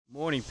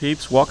Morning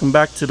peeps, welcome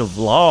back to the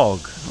vlog.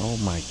 Oh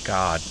my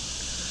god,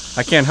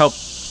 I can't help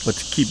but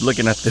to keep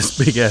looking at this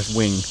big ass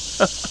wing.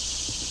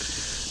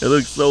 It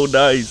looks so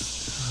nice.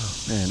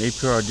 Oh, man,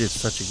 APR did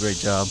such a great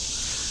job.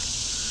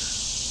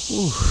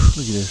 Ooh,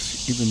 look at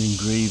this, even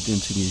engraved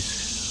into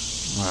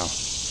these. Wow,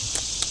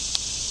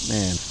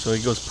 man. So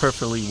it goes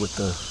perfectly with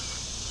the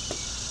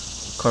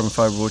carbon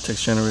fiber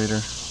vortex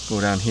generator.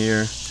 Go down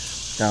here,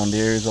 down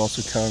there is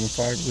also carbon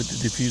fiber with the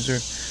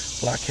diffuser.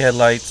 Black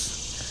headlights.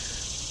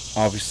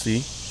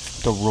 Obviously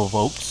the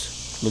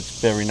Vokes looks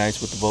very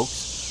nice with the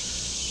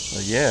Vokes,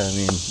 but yeah, I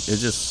mean, it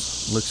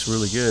just looks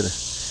really good.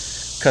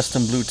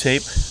 Custom blue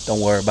tape,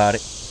 don't worry about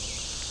it,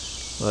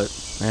 but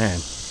man,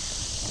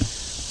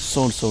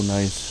 so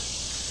nice.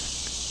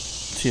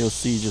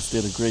 TLC just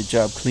did a great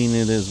job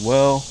cleaning it as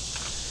well.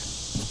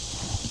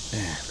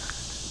 Man,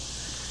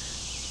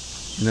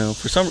 you know,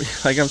 for some reason,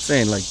 like I'm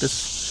saying, like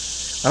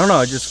this, I don't know,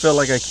 I just felt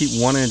like I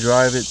keep wanting to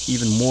drive it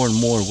even more and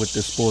more with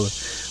this spoiler.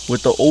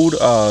 With the old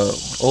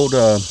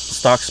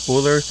stock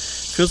spoiler, it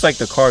feels like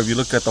the car, if you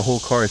look at the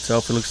whole car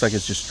itself, it looks like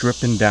it's just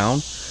dripping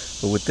down.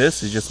 But with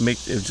this, it just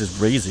makes it just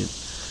raise it,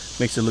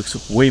 makes it look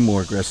way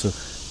more aggressive.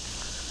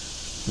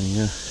 And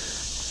yeah,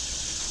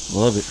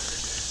 love it.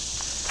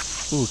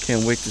 Ooh,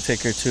 can't wait to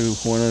take her to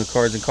one of the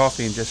Cars and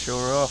Coffee and just show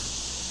her off.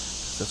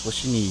 That's what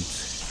she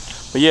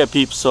needs. But yeah,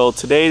 peeps. So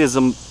today is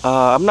I'm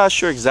not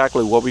sure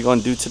exactly what we're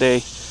gonna do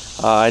today.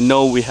 I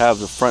know we have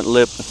the front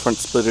lip, the front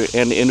splitter,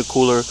 and the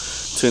intercooler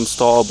to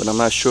install, but I'm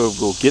not sure if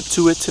we'll get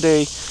to it today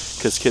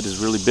because kid is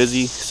really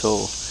busy.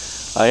 So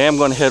I am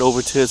going to head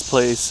over to his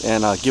place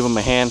and give him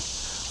a hand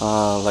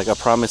like I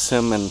promised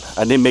him. And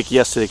I didn't make it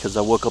yesterday because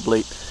I woke up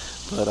late,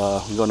 but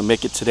I'm going to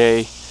make it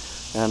today.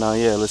 And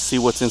yeah, let's see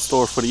what's in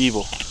store for the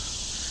Evo.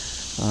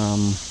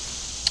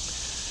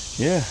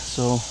 Yeah,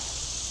 so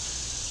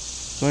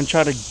I'm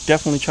going to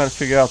definitely try to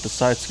figure out the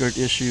side skirt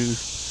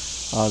issues.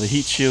 The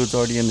heat shield's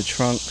already in the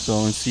trunk, so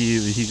I'm going to see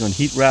if he's going to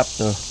heat wrap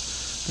the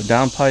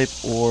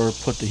downpipe or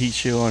put the heat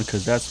shield on,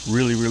 because that's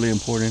really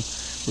important.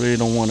 Really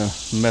don't want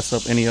to mess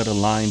up any other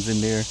lines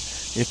in there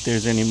if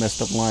there's any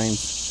messed up lines.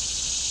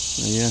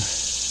 So yeah,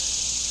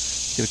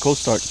 get a cold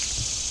start.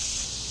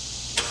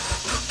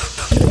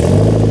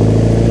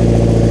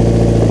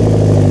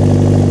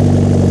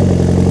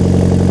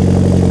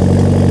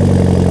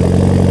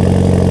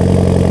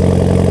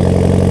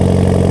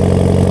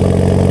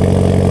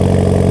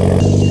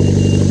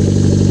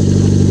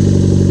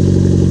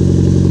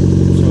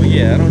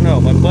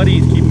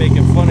 Buddies keep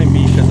making fun of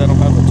me because I don't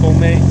have a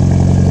Tomei,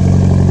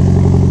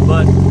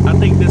 but I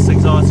think this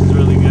exhaust is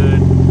really good.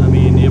 I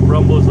mean, it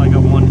rumbles like I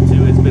want it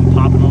to. It's been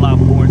popping a lot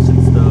more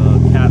since the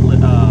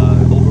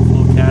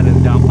overflow cat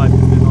and downpipe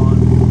has been on.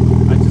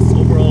 I just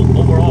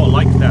overall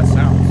like that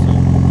sound. So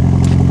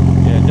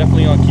yeah,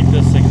 definitely gonna keep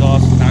this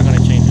exhaust. Not gonna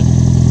change it.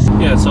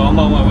 Yeah, so I'm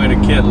on my way to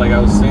kit, like I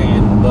was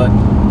saying, but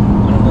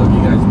I don't know if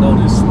you guys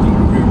noticed the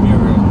rear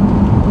mirror.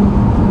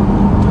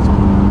 This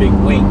big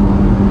wing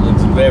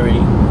looks very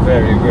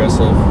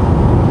aggressive. I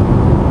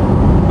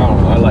don't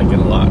know, I like it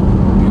a lot.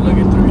 You look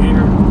it through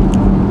here.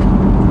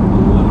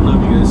 Ooh, I don't know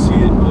if you guys see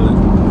it, but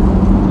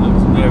it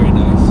looks very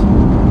nice.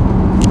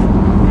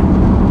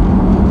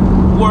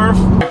 Worth.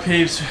 Alright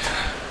peeps,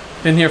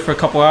 been here for a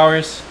couple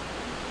hours.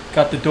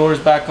 Got the doors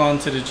back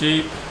onto the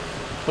Jeep.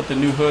 Put the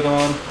new hood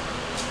on.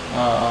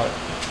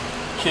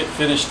 Kit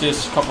finished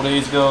this a couple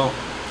days ago.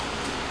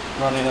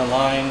 Running the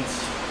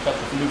lines. Got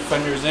the new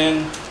fenders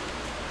in.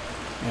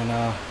 And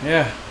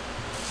yeah.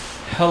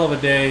 Hell of a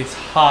day. It's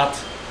hot.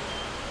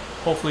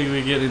 Hopefully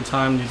we get in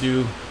time to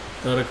do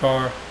the other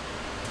car,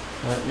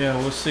 but yeah,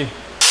 we'll see.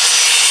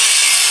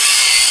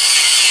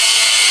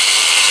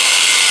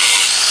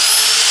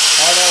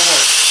 How that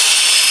works.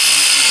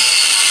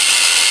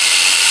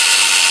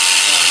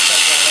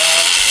 Check that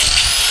out.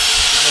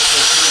 Just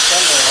a new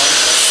fender on.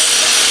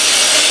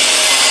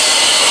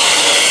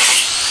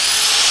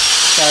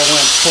 Guy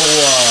went full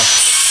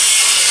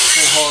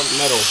hard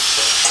metal.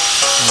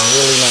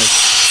 Really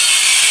nice.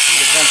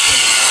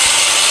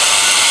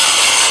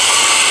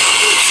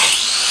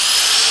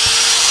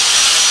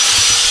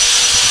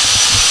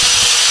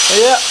 But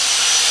yeah,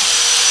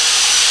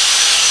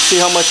 see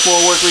how much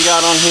more work we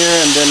got on here,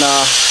 and then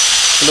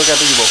look at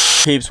the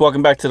Evo. Peeps,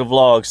 welcome back to the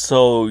vlog.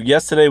 So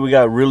yesterday we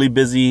got really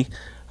busy.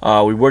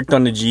 We worked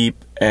on the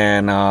Jeep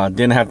and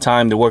didn't have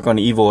time to work on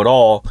the Evo at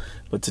all.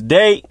 But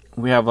today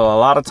we have a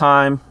lot of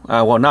time.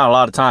 Well, not a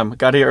lot of time.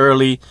 Got here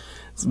early.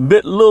 It's a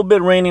little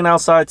bit raining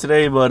outside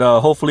today, but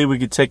hopefully we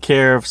could take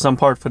care of some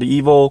part for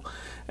the Evo.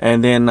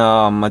 And then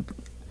my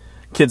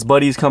kid's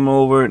buddies coming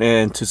over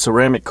and to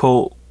ceramic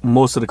coat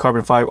most of the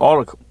carbon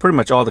fiber, pretty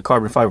much all the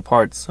carbon fiber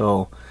parts,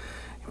 so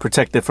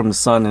protect it from the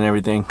sun and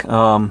everything.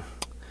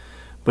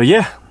 But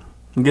yeah,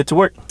 we'll get to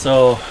work.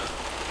 So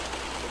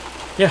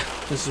yeah,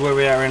 this is where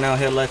we're at right now.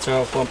 Headlights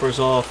are off, bumpers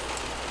off,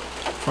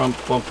 front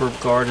bumper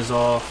guard is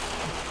off.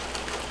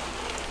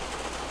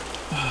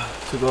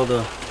 Took all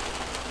the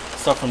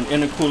stuff from the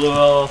intercooler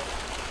off.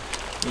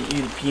 You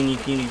eat a peeny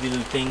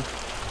little thing.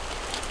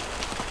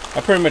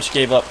 I pretty much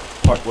gave up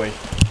partway.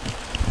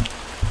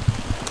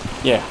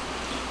 Yeah,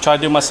 Tried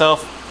to do it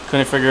myself,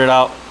 couldn't figure it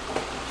out.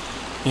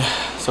 Yeah,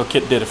 so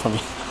Kit did it for me.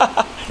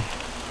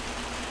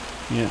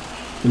 Yeah,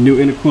 the new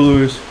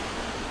intercoolers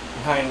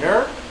behind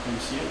there. Can you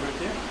see it right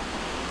there?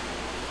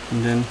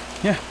 And then,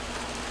 yeah,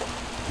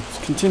 let's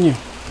continue.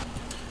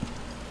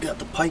 Got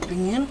the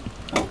piping in.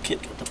 Oh,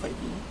 Kit got the piping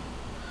in.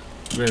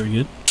 Very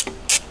good.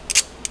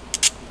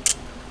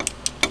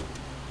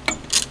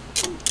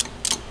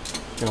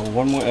 Got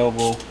one more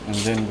elbow, and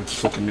then we'll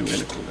put the new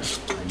intercooler.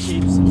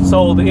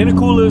 So the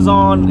intercooler is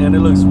on, and it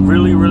looks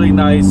really, really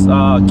nice.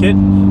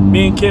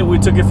 Me and Kit, we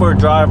took it for a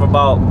drive,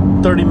 about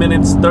 30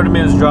 minutes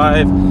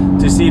drive,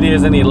 to see if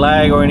there's any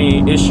lag or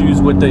any issues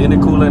with the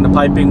intercooler and the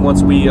piping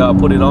once we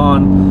put it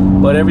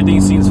on. But everything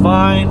seems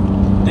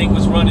fine. Thing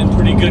was running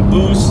pretty good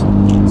boost.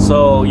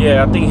 So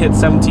yeah, I think it hit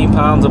 17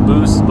 pounds of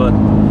boost. But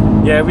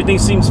yeah, everything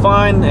seems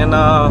fine. And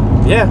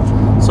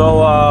yeah,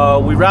 so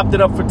we wrapped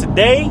it up for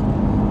today.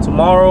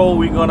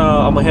 Tomorrow I'm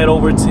gonna head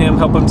over to him,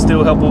 help him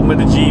with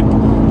the Jeep,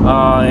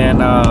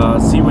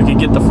 and see if we can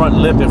get the front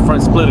lip and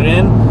front splitter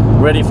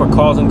in, ready for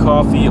Cars and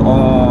Coffee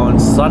on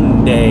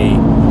Sunday.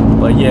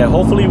 But yeah,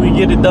 hopefully we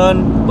get it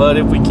done. But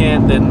if we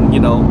can't, then you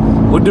know,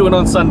 we'll do it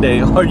on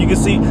Sunday. Or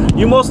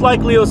you most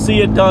likely will see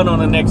it done on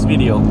the next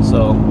video.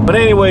 So, but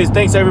anyways,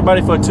 thanks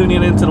everybody for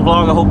tuning into the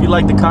vlog. I hope you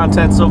like the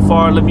content so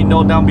far. Let me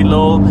know down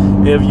below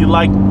if you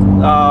like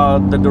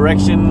the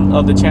direction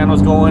of the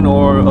channel's going,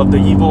 or of the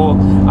Evo.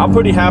 I'm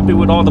pretty happy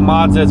with all the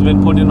mods that's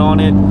been put in on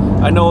it.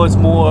 I know it's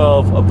more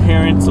of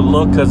appearance, a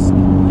look, because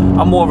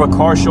I'm more of a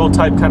car show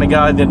type kind of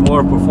guy than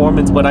more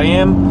performance. But I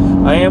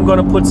am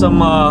gonna put some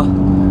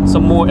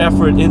more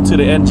effort into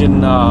the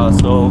engine.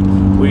 So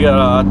we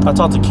got I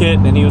talked to Kit,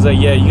 and he was like,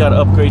 yeah, you gotta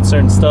upgrade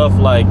certain stuff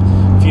like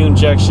fuel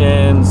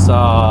injections,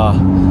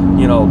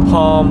 you know,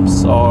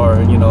 pumps,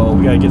 or you know,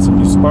 we gotta get some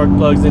new spark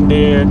plugs in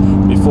there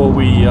before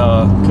we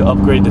could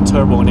upgrade the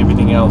turbo and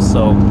everything else.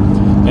 So,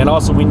 and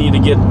also we need to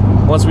get,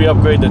 once we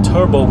upgrade the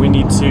turbo, we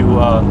need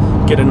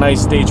to get a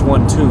nice stage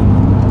 1 tune.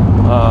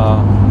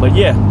 But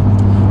yeah,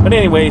 but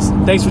anyways,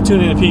 thanks for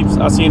tuning in, peeps.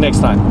 I'll see you next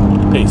time.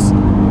 Peace.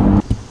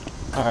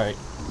 All right,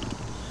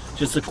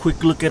 just a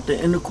quick look at the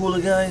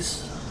intercooler,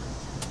 guys.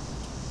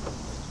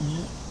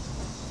 Yeah.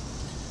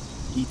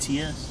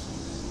 ETS.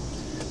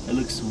 It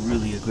looks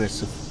really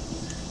aggressive,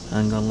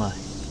 I ain't gonna lie.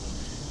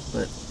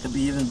 But it'll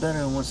be even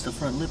better once the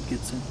front lip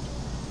gets in.